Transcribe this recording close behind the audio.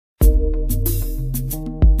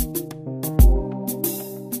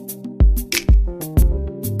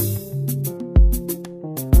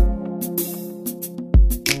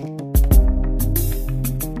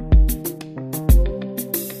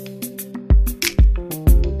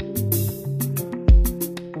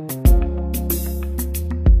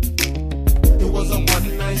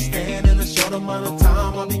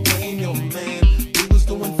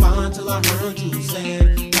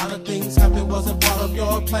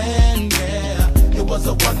plan, yeah. It was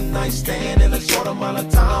a one night stand. In a short amount of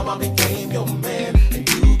time I became your man, and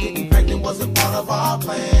you getting pregnant wasn't part of our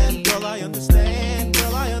plan. Girl, I understand,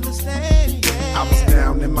 yeah. I was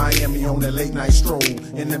down in Miami on that late night stroll,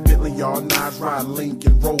 in the Bentley yard, Nas ride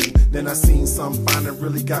Lincoln Road. Then I seen something fine that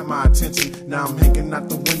really got my attention. Now I'm hanging out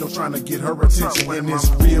the window trying to get her attention. And it's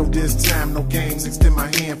real this time, no games. Extend my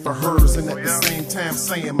hand for hers, and at the same time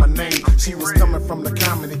saying my name. She was coming from the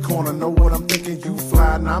comedy corner. Know what I'm thinking? You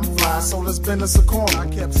fly and I'm fly, so let's bend us a corner. I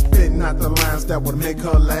kept spitting out the lines that would make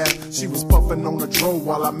her laugh. She was puffing on the dro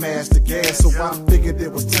while I mashed the gas. So I figured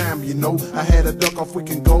it was time, you know. I had a duck off, we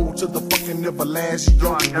can go to the fucking Everlast.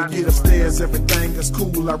 We get upstairs, everything is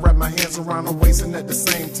cool. I wrap my hands around her waist, and at the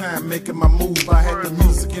same time making my move. I had the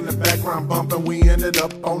music in the background bumping. We ended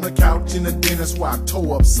up on the couch in the dentist where I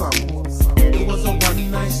tore up something. It was a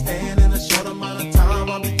one night stand. In a short amount of time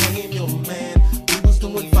I became your man. We was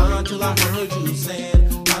doing fine till I heard you saying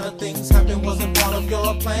a lot of things happened, wasn't part of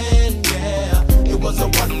your plan, yeah. It was a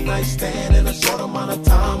one night stand. In a short amount of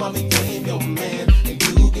time I became your man, and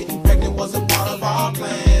you getting pregnant wasn't part of our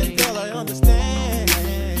plan. Girl, I understand,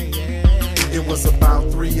 yeah. It was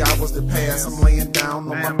about 3 hours that passed. I'm laying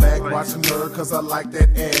down on my back watching her, cause I like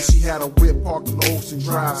that ass. She had a whip parked on Ocean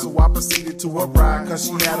Drive, so I proceeded to her ride, cause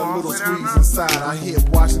she had a little squeeze inside. I hit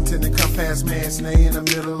Washington and come past Mansion in the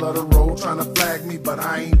middle of the road, trying to flag me, but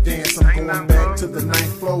I ain't dance. I'm going back to the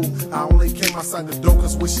 9th floor. I only came outside the door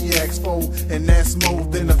cause what she asked for, and that's more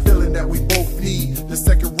than the feeling that we both need. The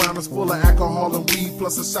second round is full of alcohol and weed,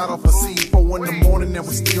 plus a shot off a C4 in the morning, and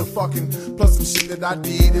we still fucking. Plus some shit that I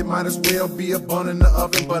did, it might as well be a bun in the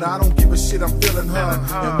oven, but I don't give a shit, I'm feeling her.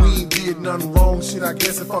 And we ain't did nothing wrong, shit, I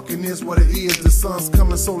guess it fucking is what it is. The sun's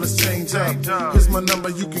coming, so let's change up. Here's my number,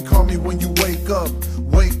 you can call me when you wake up.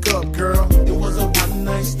 Wake up, girl. It was a one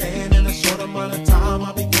night stand. In a short amount of time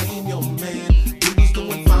I became your man. We was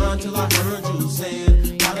doing fine till I heard you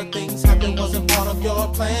saying a lot of things happened, wasn't part of your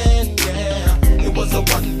plan, yeah. It was a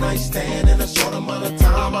one night stand. In a short amount of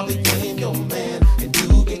time I became your man, and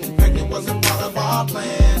you getting pregnant wasn't part of our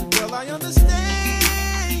plan. Girl, I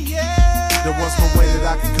understand, yeah. There was no way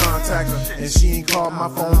that I could contact her, and she ain't called my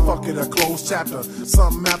phone, fuck it, a closed chapter.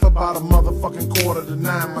 Something after about a motherfucking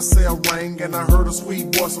 8:45. My cell rang and I heard a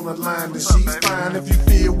sweet voice on the line. That she's fine. If you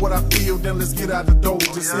feel what I feel, then let's get out the door.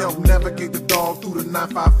 Just help navigate the dog through the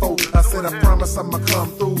 954. I said I promise I'ma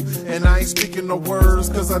come through, and I ain't speaking no words,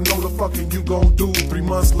 cause I know the fucking you gon' do. 3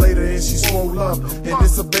 months later and she swole up, and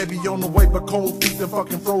it's a baby on the way, but cold feet that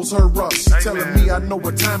fucking froze her up. She telling me I know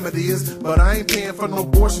what time it is, but I ain't paying for no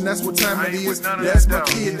abortion, that's what time it is. That's my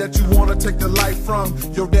kid that you wanna take the life from.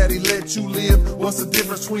 Your daddy let you live. What's the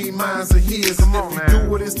difference between mine and his? And if you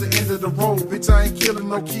do it, it's the end of the road. Bitch, I ain't killing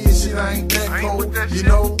no kids, shit, I ain't that cold. You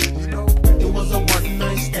know? It was a one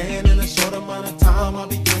night stand. In a short amount of time I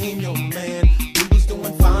became